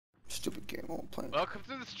Stupid game, I won't play. Welcome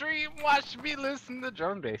to the stream. Watch me listen to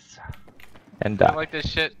drum and bass. And If you don't like this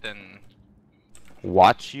shit, then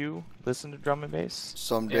watch you listen to drum and bass?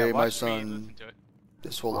 Someday, yeah, my watch me son, listen to it.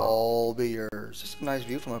 this will all be yours. Just a nice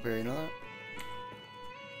view from up here, you know that?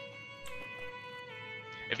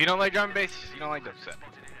 If you don't like drum and bass, you don't like dubstep.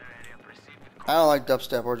 I don't like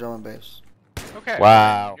dubstep or drum and bass. Okay.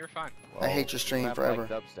 Wow. You're fine. I hate your stream you have forever.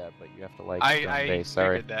 To like dubstep, but you have to like I drum and bass.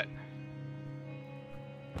 Sorry. figured that.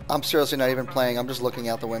 I'm seriously not even playing. I'm just looking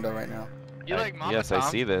out the window right now. You like Mama Yes, Tom? I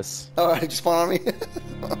see this. Oh, you spawned on me?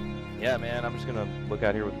 Yeah, man. I'm just gonna look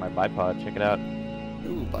out here with my bipod. Check it out.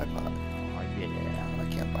 Ooh, bipod. Oh yeah. I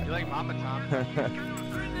can't bipod. You like Mama Tom?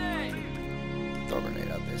 Throw a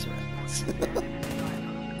grenade out there, see what happens.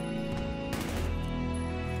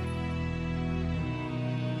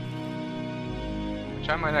 Which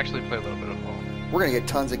I might actually play a little bit of ball. We're gonna get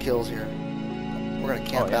tons of kills here. We're gonna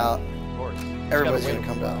camp yeah. out. Of course. Everybody's Gotta gonna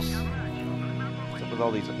come to us. What's up with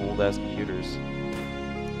all these old ass computers?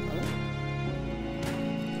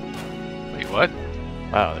 Wait, what?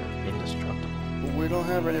 Wow, they're indestructible. We don't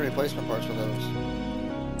have any replacement parts for those.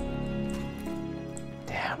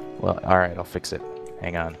 Damn. Well, all right. I'll fix it.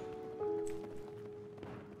 Hang on.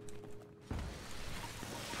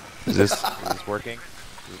 Is this working?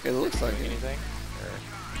 It looks like it. Anything?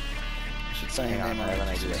 You should sign Hang your on, name I have on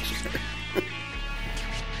an it. idea.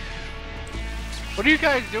 What are you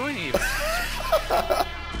guys doing here?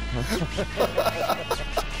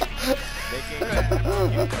 Making a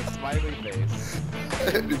smiley face.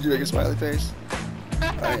 Did you make a smiley face?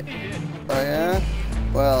 Alright. Oh yeah?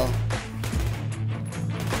 Well,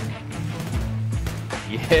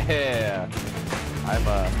 Yeah. I'm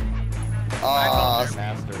a master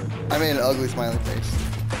of this. I made an ugly smiley face.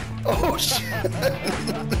 Oh shit!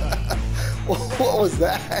 What was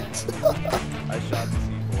that? I shot the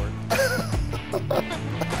C4.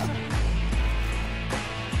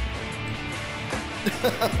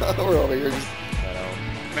 We're over here just.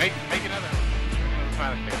 Make another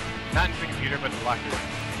smiley face. Not in the computer, but the locker.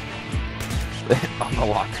 On the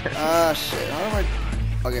locker. Ah shit. How do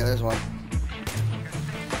I? Okay, there's one.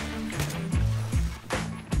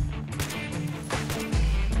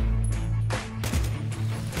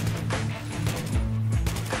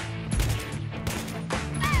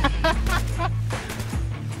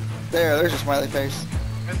 There's your smiley face.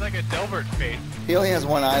 It's like a Delbert face. He only has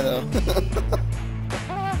one eye though.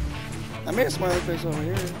 I made a smiley face over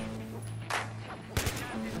here.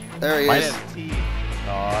 There he Mine is. has teeth.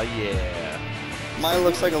 Aw, yeah. Mine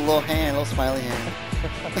looks like a little hand, little smiley hand.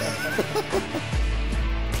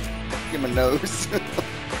 Give him a nose.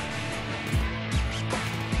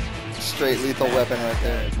 Straight lethal weapon right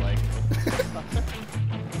there.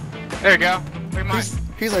 There you go. Look at mine.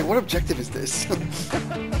 He's like, what objective is this?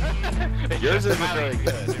 Yours isn't Smiley. very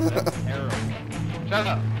good. That's terrible. Shut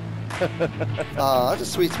up. Aw, that's a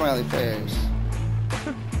sweet smiley face.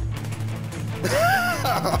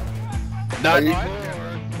 Not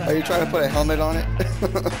Are you trying to put a helmet on it?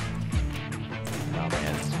 No,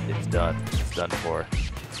 man, it's done. It's done for.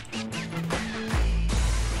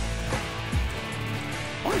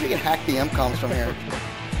 I wonder if you can hack the mcoms from here.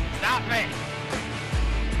 Stop me.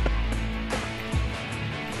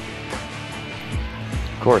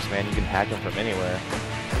 Of course, man, you can hack them from anywhere.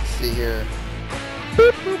 Let's see here.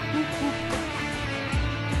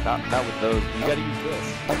 Not with those. You gotta use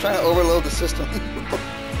this. I'm trying to overload the system.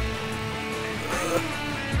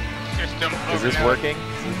 System Is this overload. working?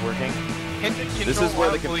 Is this working? This is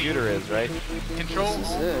where the computer is, right? Control.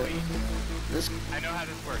 This is it. This, I know how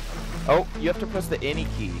this works. Oh, you have to press the any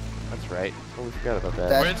key. That's right. Totally forgot about that.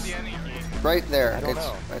 That- Where's the any key? right there. I don't It's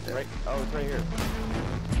know. right there. Oh, it's right here.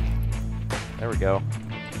 There we go.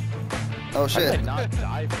 Oh How did I shit. not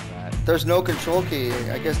die from that? There's no control key.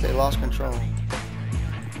 I guess they lost control.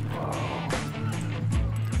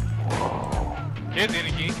 Here's the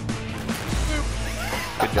any key.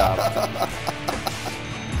 Good job. Dang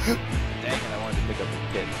it, I wanted to pick up the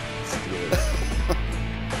kit. Steal it.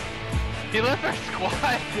 He left our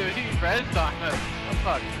squad, dude. He rezzed on us. Oh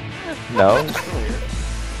fuck. No? It's still here.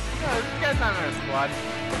 No, this guy's not in our squad.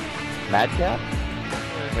 Madcap?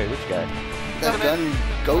 Wait, which guy? That gun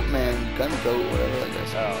goat man, gun goat, whatever that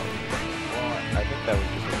guy's. Oh. Well, I think that was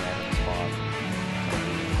just a random spawn.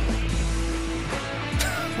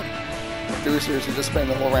 Do we seriously just spend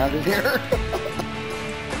the whole round in here? I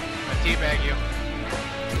teabag you.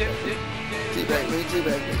 Teabag me,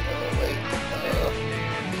 teabag me. Oh, wait.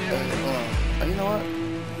 Hold on. Oh, you know what?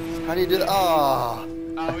 How do you do that? Oh,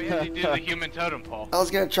 Oh, we had to do the human totem pole. I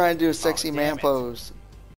was gonna try and do a sexy damn man it. pose.